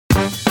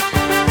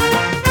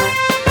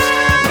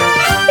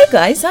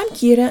guys, I'm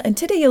Kira, and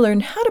today you'll learn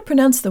how to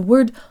pronounce the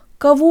word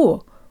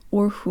кого,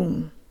 or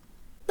whom.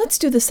 Let's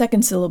do the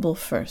second syllable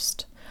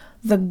first.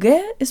 The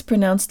g is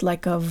pronounced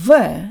like a v,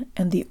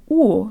 and the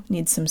u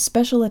needs some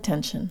special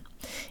attention.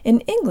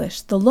 In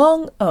English, the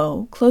long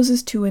o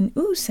closes to an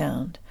u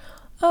sound.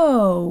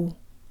 Oh,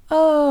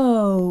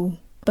 oh.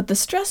 But the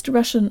stressed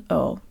Russian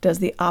o does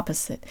the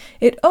opposite.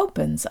 It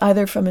opens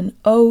either from an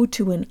o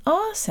to an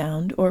a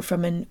sound or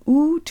from an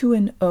u to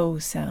an o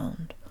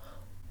sound.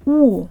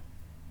 U,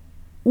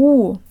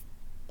 u.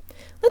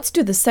 Let's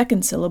do the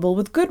second syllable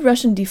with good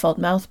Russian default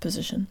mouth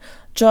position.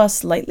 Jaw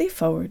slightly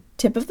forward,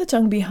 tip of the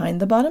tongue behind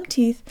the bottom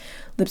teeth,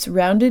 lips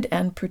rounded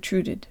and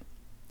protruded.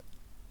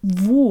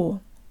 Vu,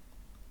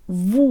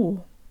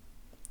 vu.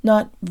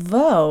 Not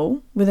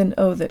vo with an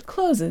o that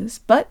closes,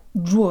 but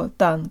dwo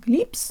tang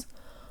lips.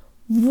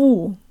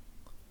 Vu,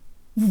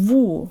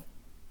 vu.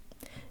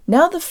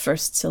 Now the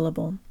first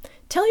syllable.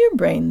 Tell your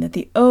brain that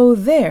the o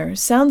there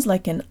sounds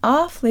like an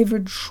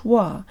a-flavored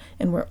schwa,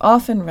 and we're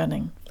off and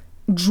running.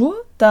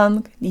 Dwo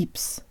tang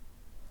lips.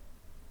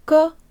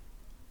 G,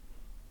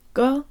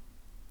 g.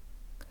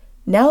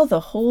 Now the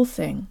whole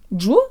thing.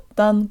 Dwo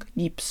tang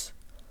lips.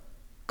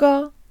 G,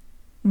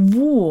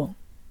 vu.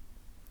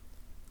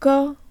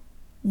 G,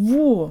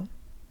 vu.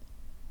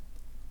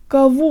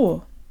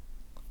 Кого,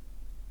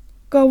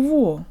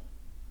 кого,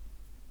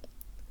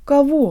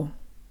 кого,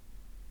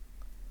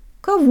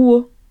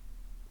 кого.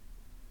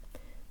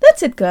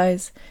 That's it,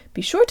 guys.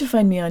 Be sure to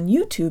find me on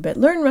YouTube at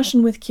Learn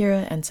Russian with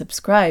Kira and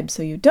subscribe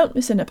so you don't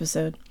miss an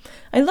episode.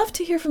 I love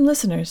to hear from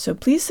listeners, so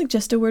please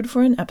suggest a word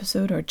for an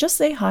episode or just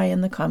say hi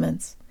in the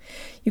comments.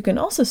 You can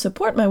also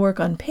support my work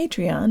on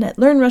Patreon at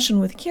Learn Russian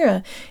with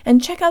Kira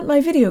and check out my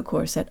video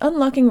course at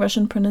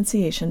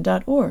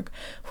unlockingrussianpronunciation.org,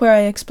 where I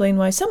explain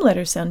why some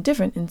letters sound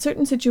different in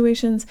certain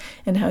situations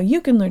and how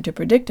you can learn to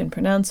predict and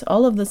pronounce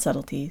all of the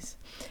subtleties.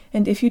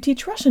 And if you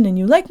teach Russian and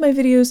you like my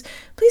videos,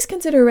 please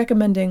consider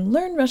recommending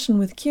Learn Russian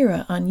with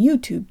Kira on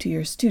YouTube to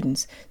your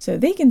students so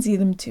they can see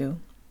them too.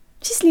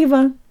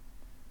 Счастливо!